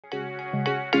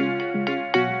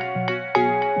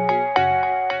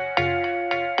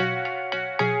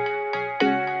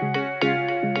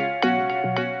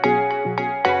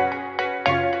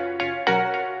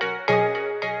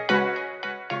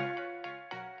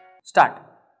Start.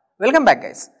 Welcome back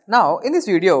guys. Now in this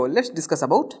video let's discuss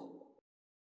about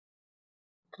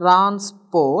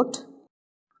transport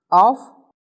of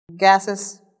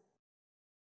gases.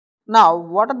 Now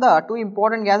what are the two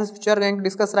important gases which we are going to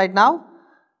discuss right now?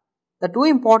 The two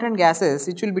important gases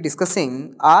which we will be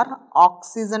discussing are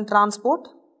oxygen transport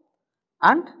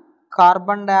and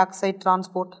carbon dioxide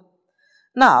transport.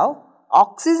 Now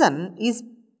oxygen is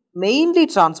mainly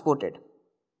transported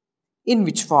in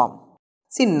which form?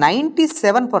 See,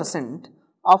 97%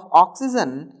 of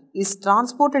oxygen is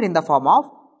transported in the form of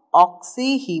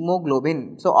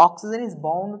oxyhemoglobin. So oxygen is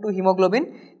bound to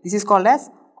hemoglobin. This is called as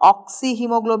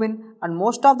oxyhemoglobin, and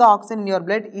most of the oxygen in your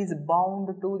blood is bound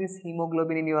to this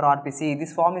hemoglobin in your RBC.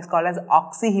 This form is called as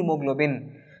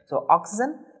oxyhemoglobin. So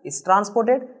oxygen is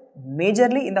transported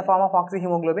majorly in the form of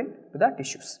oxyhemoglobin to the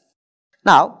tissues.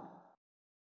 Now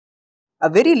a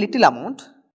very little amount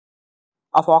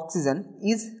of oxygen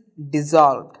is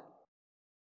dissolved,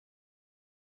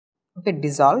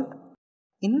 dissolved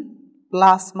in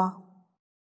plasma.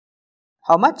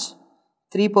 How much?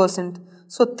 3%.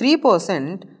 So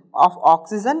 3% of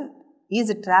oxygen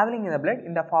is traveling in the blood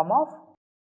in the form of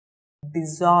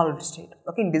dissolved state.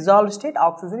 In dissolved state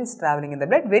oxygen is traveling in the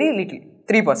blood, very little,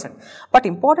 3%. But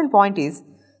important point is,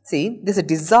 see, this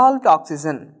dissolved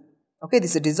oxygen,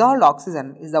 this dissolved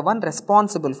oxygen is the one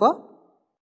responsible for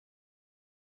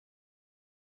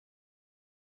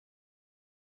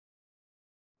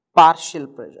partial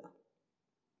pressure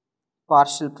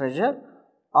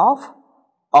of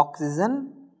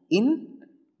oxygen in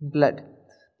blood.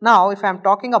 Now if I am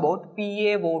talking about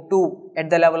PaO2 at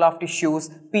the level of tissues,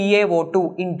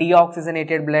 PaO2 in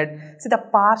deoxygenated blood, see, the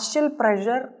partial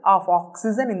pressure of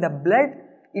oxygen in the blood,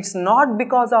 it's not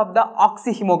because of the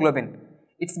oxyhemoglobin,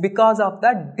 it's because of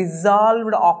the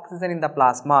dissolved oxygen in the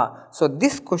plasma. So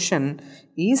this question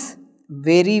is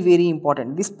very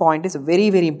important. This point is a very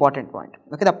important point.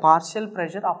 The partial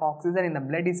pressure of oxygen in the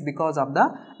blood is because of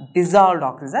the dissolved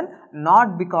oxygen,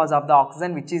 not because of the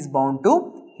oxygen which is bound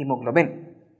to hemoglobin.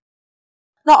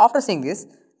 Now after seeing this,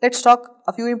 let's talk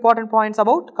a few important points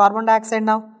about carbon dioxide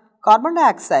now. Carbon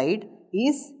dioxide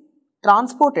is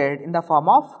transported in the form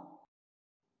of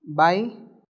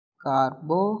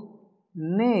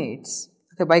bicarbonates.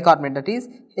 Bicarbonate, that is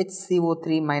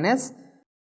HCO3 minus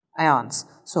ions.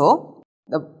 So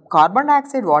the carbon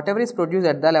dioxide, whatever is produced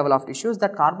at the level of tissues,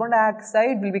 that carbon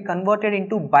dioxide will be converted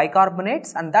into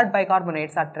bicarbonates, and that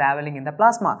bicarbonates are traveling in the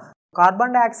plasma.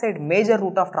 Carbon dioxide major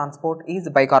route of transport is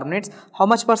bicarbonates. How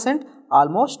much percent?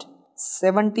 Almost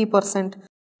 70%.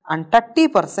 And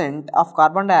 30% of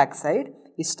carbon dioxide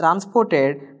is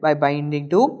transported by binding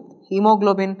to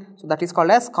hemoglobin. So that is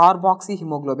called as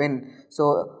carboxyhemoglobin.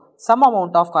 So some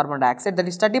amount of carbon dioxide, that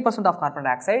is 30% of carbon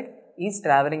dioxide, is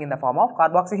traveling in the form of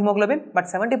carboxyhemoglobin, but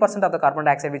 70% of the carbon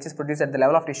dioxide which is produced at the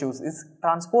level of tissues is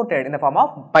transported in the form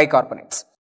of bicarbonates.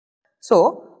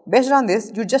 So based on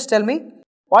this, you just tell me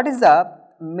what is the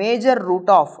major route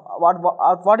of,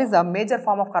 what is the major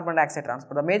form of carbon dioxide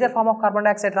transport? The major form of carbon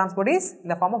dioxide transport is in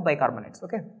the form of bicarbonates.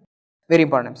 Very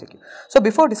important MCQ. So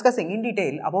before discussing in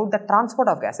detail about the transport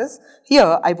of gases,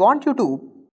 here I want you to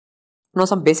know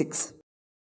some basics.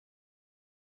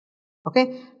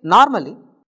 Normally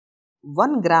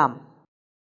 1 gram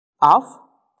of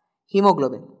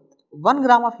hemoglobin, 1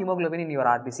 gram of hemoglobin in your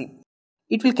RBC,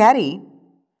 it will carry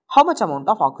how much amount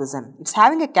of oxygen? It's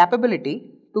having a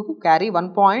capability to carry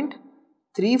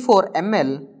 1.34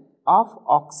 ml of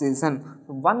oxygen.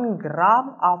 1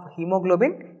 gram of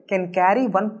hemoglobin can carry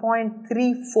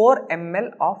 1.34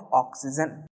 ml of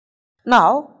oxygen.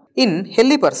 Now in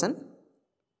healthy person,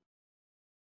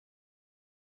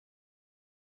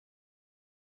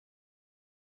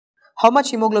 how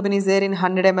much hemoglobin is there in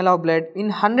 100 ml of blood? In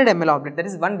 100 ml of blood, that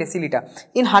is 1 deciliter.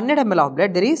 In 100 ml of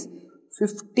blood, there is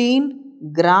 15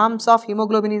 grams of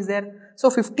hemoglobin is there. So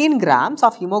 15 grams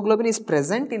of hemoglobin is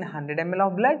present in 100 ml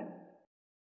of blood.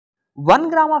 1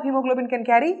 gram of hemoglobin can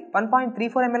carry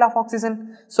 1.34 ml of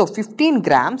oxygen. So 15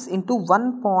 grams into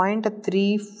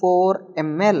 1.34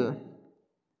 ml.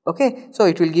 So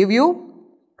it will give you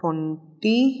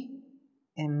 20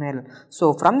 ml.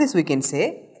 So from this we can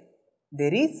say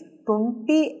there is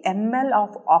 20 ml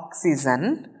of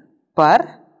oxygen per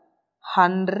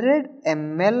 100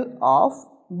 ml of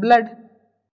blood,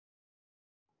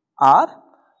 or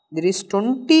there is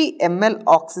 20 ml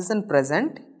oxygen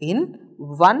present in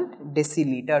 1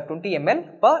 deciliter, 20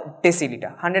 ml per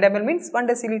deciliter. 100 ml means 1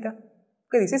 deciliter.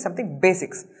 This is something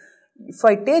basics. If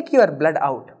I take your blood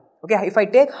out, if I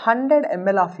take 100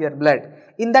 ml of your blood,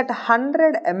 in that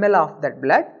 100 ml of that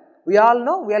blood, we all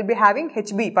know we will be having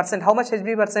Hb percent. How much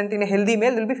Hb percent in a healthy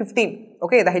male will be 15.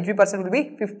 Okay, the Hb percent will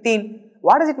be 15.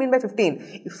 What does it mean by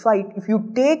 15? If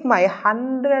you take my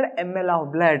 100 ml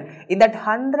of blood, in that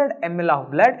 100 ml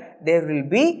of blood, there will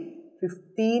be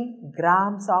 15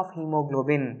 grams of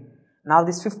hemoglobin. Now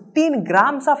this 15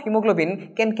 grams of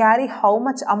hemoglobin can carry how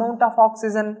much amount of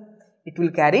oxygen? It will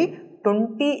carry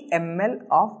 20 ml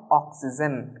of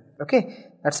oxygen. Okay,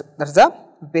 that's the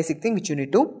basic thing which you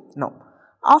need to know.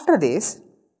 After this,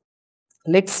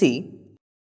 let's see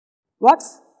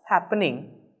what's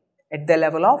happening at the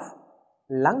level of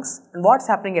lungs and what's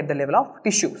happening at the level of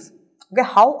tissues. Okay,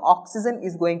 how oxygen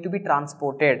is going to be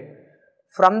transported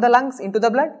from the lungs into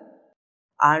the blood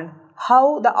and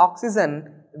how the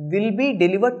oxygen will be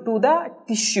delivered to the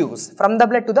tissues, from the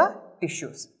blood to the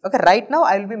tissues. Okay, right now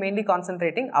I will be mainly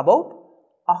concentrating about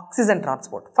oxygen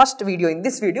transport. First video, in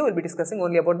this video we will be discussing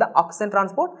only about the oxygen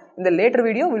transport. In the later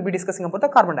video we will be discussing about the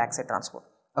carbon dioxide transport.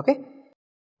 Okay.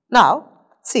 Now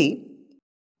see,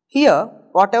 here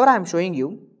whatever I am showing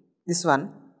you, this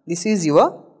one, this is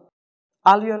your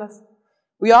alveolus.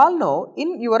 We all know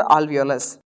in your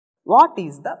alveolus, what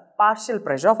is the partial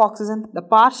pressure of oxygen? The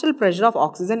partial pressure of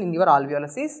oxygen in your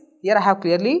alveolus is, here I have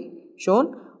clearly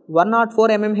shown 104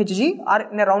 mmHg,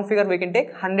 or in a round figure we can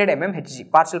take 100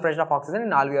 mmHg. Partial pressure of oxygen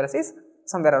in alveolus is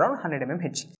somewhere around 100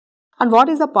 mmHg. And what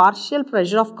is the partial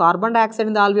pressure of carbon dioxide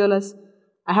in the alveolus?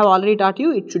 I have already taught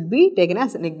you, it should be taken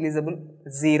as negligible,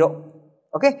 0.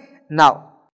 Okay. Now,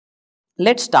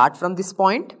 let's start from this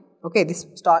point. Okay, this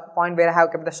point where I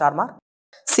have kept the star mark.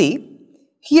 See,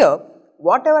 here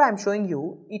whatever I am showing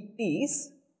you, it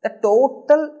is the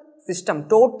total system,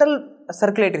 total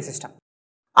circulatory system.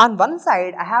 On one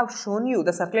side, I have shown you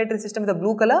the circulatory system with the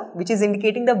blue color, which is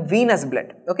indicating the venous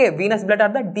blood. Okay, venous blood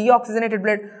are the deoxygenated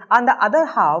blood. On the other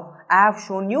half, I have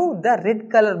shown you the red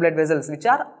color blood vessels, which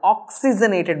are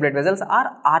oxygenated blood vessels, or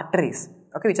arteries.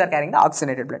 Okay, which are carrying the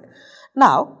oxygenated blood.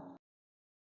 Now,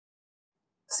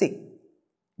 see,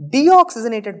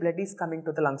 deoxygenated blood is coming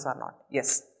to the lungs or not?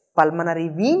 Yes, pulmonary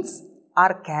veins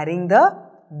are carrying the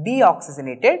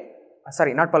deoxygenated,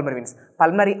 sorry, not pulmonary veins,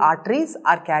 pulmonary arteries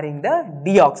are carrying the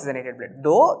deoxygenated blood.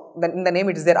 Though in the name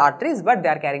it is their arteries, but they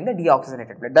are carrying the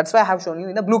deoxygenated blood. That's why I have shown you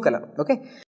in the blue color. Okay.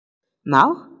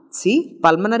 Now, see,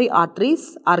 pulmonary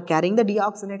arteries are carrying the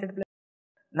deoxygenated blood.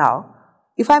 Now,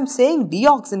 if I am saying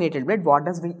deoxygenated blood, what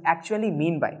does we actually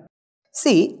mean by?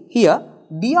 See, here,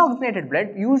 deoxygenated blood,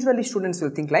 usually students will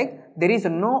think like there is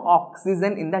no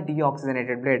oxygen in the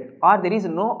deoxygenated blood, or there is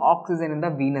no oxygen in the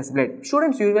venous blood.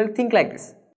 Students usually think like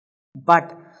this.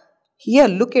 But here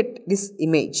look at this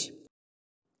image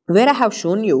where I have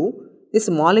shown you this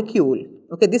molecule.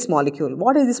 Okay, this molecule.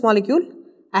 What is this molecule?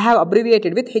 I have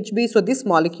abbreviated with Hb. So this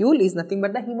molecule is nothing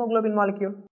but the hemoglobin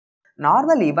molecule.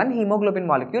 Normally, one hemoglobin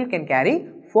molecule can carry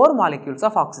 4 molecules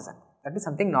of oxygen. That is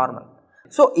something normal.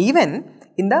 So even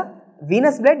in the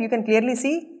venous blood, you can clearly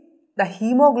see the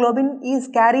hemoglobin is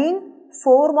carrying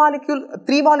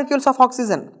 3 molecules of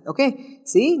oxygen. Okay,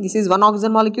 see, this is one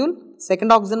oxygen molecule,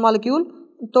 second oxygen molecule,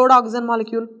 third oxygen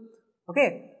molecule.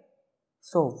 Okay,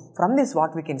 so from this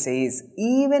what we can say is,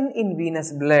 even in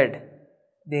venous blood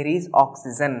there is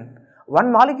oxygen.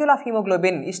 One molecule of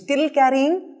hemoglobin is still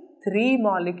carrying 3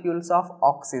 molecules of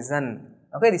oxygen.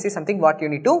 Okay, this is something what you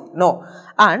need to know.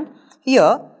 And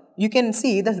here you can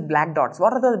see those black dots.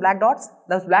 What are those black dots?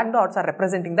 Those black dots are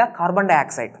representing the carbon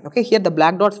dioxide. Okay, here the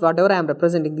black dots, whatever I am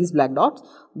representing, these black dots,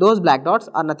 those black dots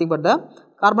are nothing but the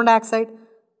carbon dioxide.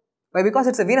 Why? Because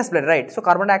it's a venous blood, right? So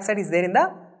carbon dioxide is there in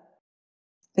the,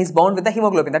 is bound with the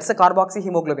hemoglobin. That's the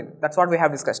carboxyhemoglobin. That's what we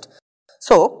have discussed.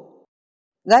 So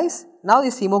guys, now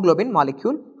this hemoglobin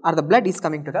molecule or the blood is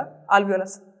coming to the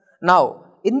alveolus. Now,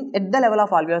 at the level of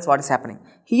alveolus, what is happening?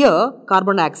 Here,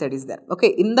 carbon dioxide is there. Okay,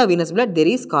 in the venous blood, there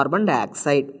is carbon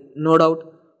dioxide, no doubt.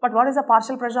 But what is the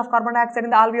partial pressure of carbon dioxide in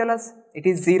the alveolus? It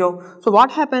is 0. So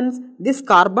what happens? This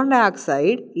carbon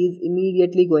dioxide is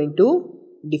immediately going to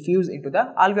diffuse into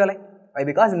the alveoli. Why?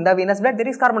 Because in the venous blood, there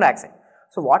is carbon dioxide.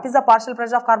 So what is the partial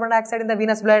pressure of carbon dioxide in the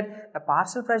venous blood? The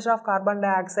partial pressure of carbon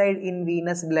dioxide in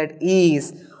venous blood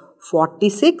is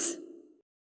 46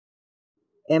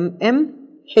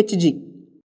 mmHg.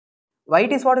 Why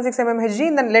it is 46 mmHg?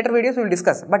 In the later videos we will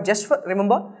discuss. But just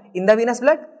remember, in the venous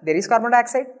blood there is carbon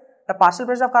dioxide. The partial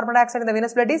pressure of carbon dioxide in the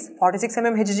venous blood is 46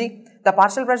 mmHg. The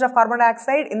partial pressure of carbon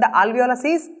dioxide in the alveolus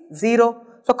is 0.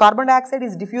 So carbon dioxide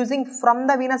is diffusing from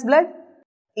the venous blood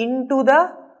into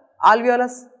the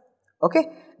alveolus.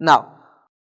 Okay. Now,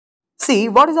 see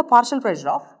what is the partial pressure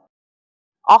of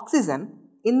oxygen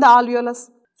in the alveolus.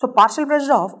 So partial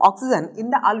pressure of oxygen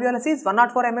in the alveolus is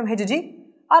 104 mmHg.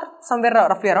 or somewhere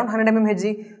roughly around 100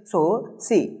 mmHg. So,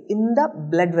 see, in the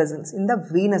blood vessels, in the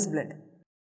venous blood,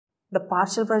 the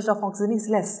partial pressure of oxygen is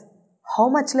less. How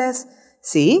much less?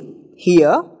 See,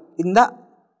 here in the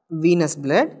venous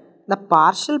blood, the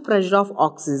partial pressure of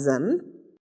oxygen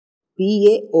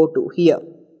PaO2 here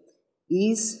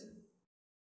is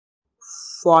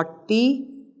 40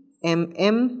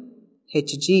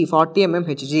 mmHg, 40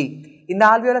 mmHg. In the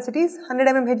alveolus it is 100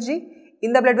 mmHg,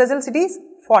 in the blood vessels it is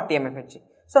 40 mmHg.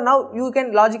 So now you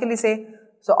can logically say,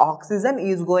 so oxygen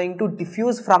is going to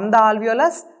diffuse from the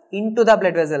alveolus into the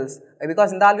blood vessels,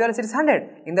 because in the alveolus it is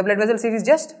 100, in the blood vessels it is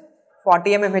just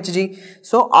 40 mmHg.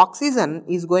 So oxygen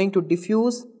is going to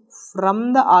diffuse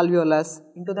from the alveolus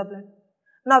into the blood.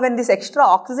 Now when this extra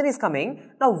oxygen is coming,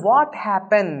 now what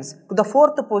happens to the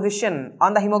fourth position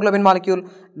on the hemoglobin molecule?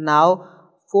 Now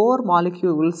 4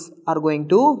 molecules are going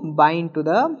to bind to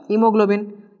the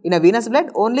hemoglobin. In a venous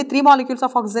blood, only 3 molecules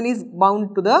of oxygen is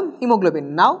bound to the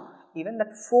hemoglobin. Now even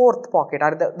that fourth pocket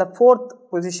or the fourth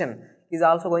position is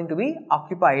also going to be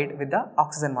occupied with the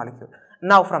oxygen molecule.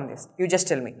 Now from this, you just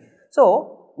tell me.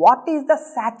 So what is the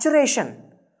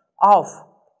saturation of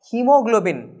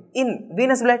hemoglobin in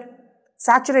venous blood?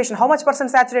 Saturation, how much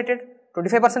percent saturated?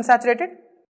 25% saturated,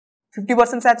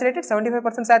 50% saturated,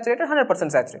 75% saturated,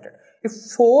 100% saturated. If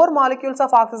 4 molecules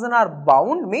of oxygen are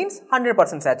bound, means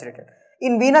 100% saturated.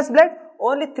 In venous blood,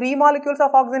 only 3 molecules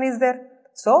of oxygen is there.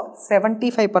 So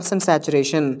 75%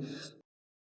 saturation.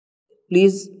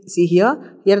 Please see here,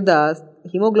 the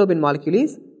hemoglobin molecule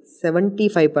is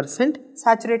 75%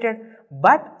 saturated.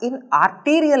 But in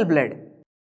arterial blood,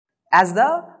 as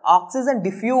the oxygen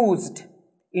diffused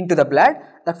into the blood,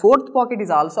 the fourth pocket is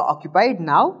also occupied.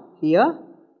 Now here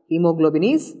hemoglobin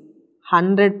is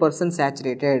 100%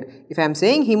 saturated. If I am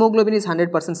saying hemoglobin is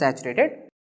 100% saturated,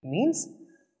 means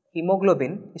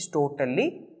hemoglobin is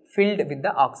totally filled with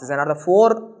the oxygen, or the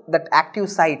 4 that active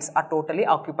sites are totally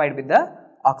occupied with the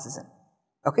oxygen.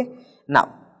 Okay.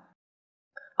 Now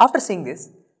after seeing this,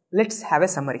 let's have a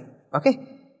summary. Okay.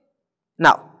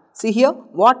 Now see here,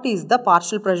 what is the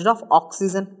partial pressure of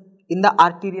oxygen in the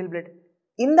arterial blood?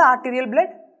 In the arterial blood,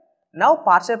 now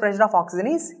partial pressure of oxygen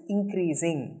is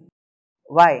increasing.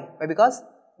 Why? Because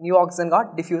new oxygen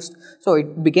got diffused. So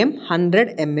it became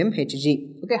 100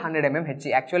 mmHg. Okay, 100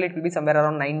 mmHg. Actually, it will be somewhere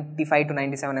around 95 to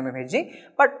 97 mmHg.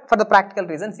 But for the practical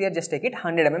reasons, here just take it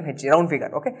 100 mmHg, round figure.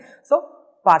 Okay. So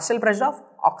partial pressure of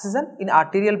oxygen in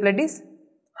arterial blood is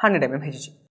 100 mmHg.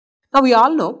 Now we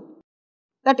all know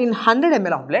that in 100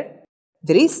 ml of blood,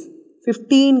 there is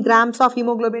 15 grams of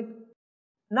hemoglobin.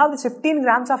 Now this 15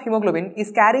 grams of hemoglobin is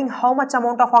carrying how much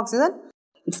amount of oxygen?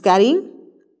 It's carrying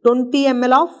 20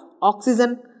 ml of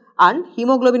oxygen, and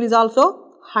hemoglobin is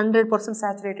also 100%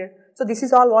 saturated. So this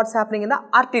is all what's happening in the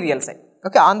arterial side.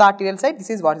 Okay, on the arterial side, this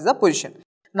is what is the position.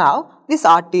 Now this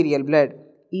arterial blood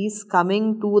is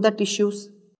coming to the tissues.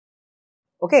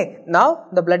 Okay, now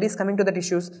the blood is coming to the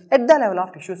tissues. At the level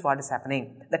of tissues, what is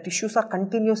happening? The tissues are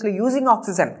continuously using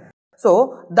oxygen.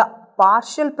 So the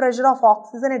partial pressure of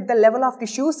oxygen at the level of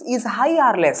tissues is high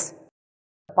or less?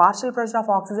 The partial pressure of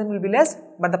oxygen will be less,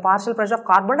 but the partial pressure of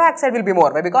carbon dioxide will be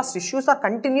more. Why? Because tissues are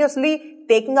continuously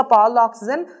taking up all the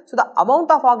oxygen, so the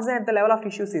amount of oxygen at the level of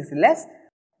tissues is less.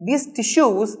 These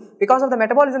tissues, because of the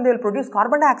metabolism, they will produce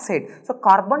carbon dioxide. So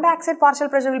carbon dioxide partial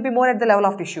pressure will be more at the level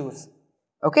of tissues.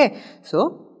 Okay,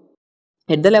 so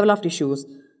at the level of tissues,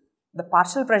 the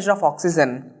partial pressure of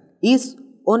oxygen is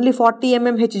only 40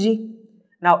 mmHg.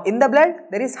 Now in the blood,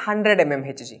 there is 100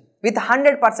 mmHg with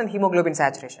 100% hemoglobin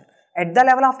saturation. At the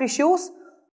level of tissues,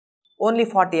 only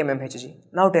 40 mmHg.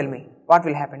 Now tell me, what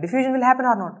will happen? Diffusion will happen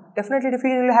or not? Definitely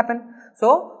diffusion will happen.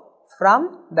 So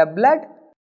from the blood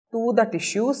to the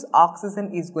tissues,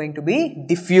 oxygen is going to be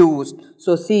diffused.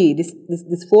 So see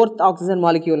this fourth oxygen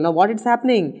molecule. Now what is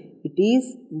happening? It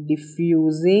is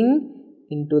diffusing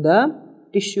into the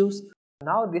tissues.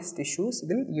 Now these tissues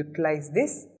will utilize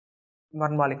this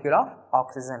 1 molecule of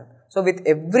oxygen. So with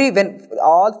when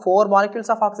all 4 molecules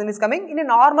of oxygen is coming in a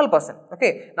normal person,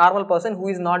 okay, normal person who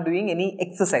is not doing any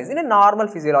exercise, in a normal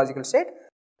physiological state.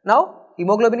 Now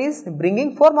hemoglobin is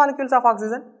bringing 4 molecules of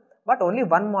oxygen, but only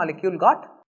 1 molecule got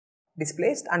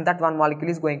displaced, and that 1 molecule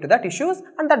is going to the tissues,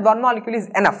 and that 1 molecule is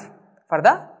enough for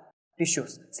the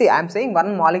tissues. See, I am saying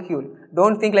 1 molecule.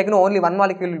 Don't think like only 1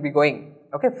 molecule will be going.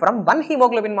 Okay, from 1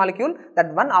 hemoglobin molecule,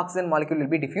 that 1 oxygen molecule will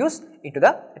be diffused into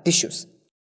the tissues.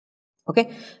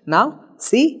 Okay, now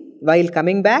see, while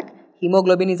coming back,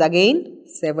 hemoglobin is again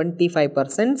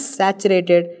 75%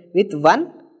 saturated with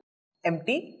 1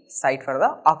 empty site for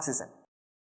the oxygen.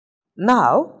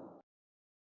 Now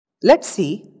let's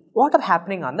see what are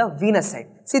happening on the venous side.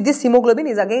 See, this hemoglobin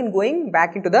is again going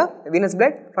back into the venous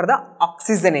blood for the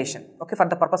oxygenation. Okay, for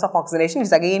the purpose of oxygenation, it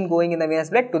is again going in the venous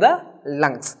blood to the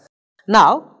lungs.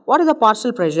 Now, what is the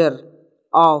partial pressure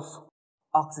of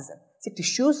oxygen? See,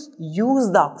 tissues use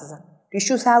the oxygen.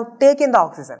 Tissues have taken the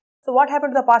oxygen. So, what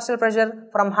happened to the partial pressure?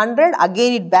 From 100,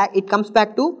 again it comes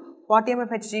back to 40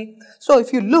 mmHg. So,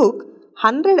 if you look,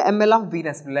 100 ml of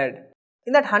venous blood.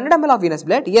 In that 100 ml of venous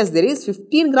blood, yes, there is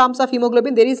 15 grams of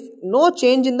hemoglobin. There is no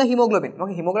change in the hemoglobin.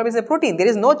 Okay, hemoglobin is a protein. There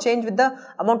is no change with the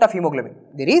amount of hemoglobin.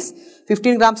 There is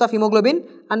 15 grams of hemoglobin,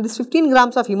 and this 15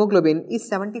 grams of hemoglobin is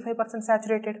 75%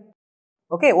 saturated.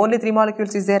 Okay, only 3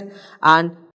 molecules is there,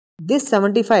 and this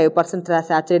 75%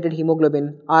 saturated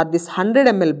hemoglobin or this 100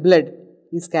 ml blood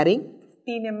is carrying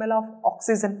 15 ml of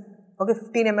oxygen. Okay,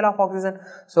 15 ml of oxygen.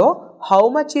 So, how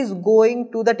much is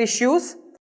going to the tissues?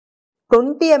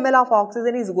 20 ml of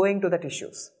oxygen is going to the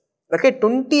tissues. Okay,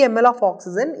 20 ml of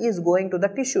oxygen is going to the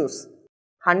tissues.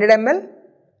 100 ml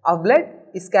of blood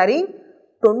is carrying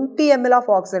 20 ml of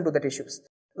oxygen to the tissues.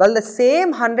 Well, the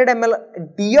same 100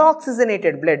 ml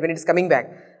deoxygenated blood, when it is coming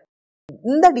back,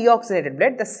 in the deoxygenated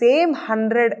blood, the same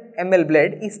 100 ml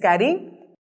blood is carrying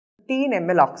 15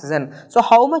 ml oxygen. So,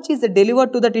 how much is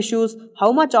delivered to the tissues?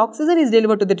 How much oxygen is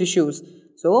delivered to the tissues?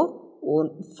 So,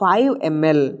 5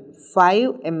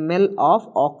 ml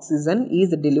of oxygen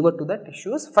is delivered to the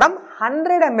tissues from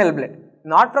 100 ml blood,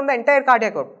 not from the entire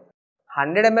cardiac output.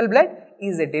 100 ml blood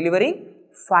is delivering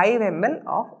 5 ml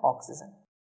of oxygen.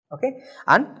 Okay,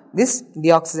 and this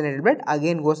deoxygenated blood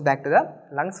again goes back to the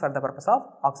lungs for the purpose of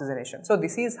oxygenation. So,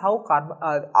 this is how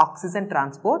oxygen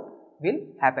transport will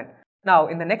happen. Now,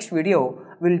 in the next video,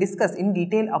 we will discuss in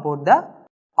detail about the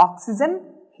oxygen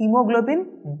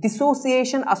hemoglobin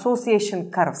dissociation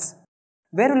association curves,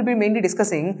 where we will be mainly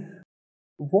discussing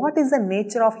what is the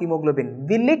nature of hemoglobin.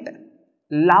 Will it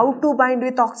love to bind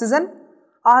with oxygen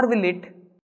or will it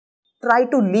try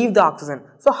to leave the oxygen?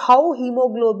 So, how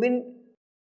hemoglobin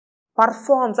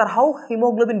performs or how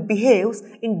hemoglobin behaves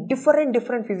in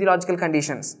different physiological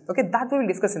conditions. Okay, that we will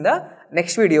discuss in the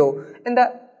next video. In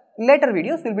the later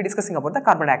videos, we will be discussing about the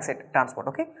carbon dioxide transport.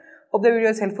 Okay, hope the video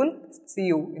is helpful. See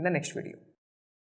you in the next video.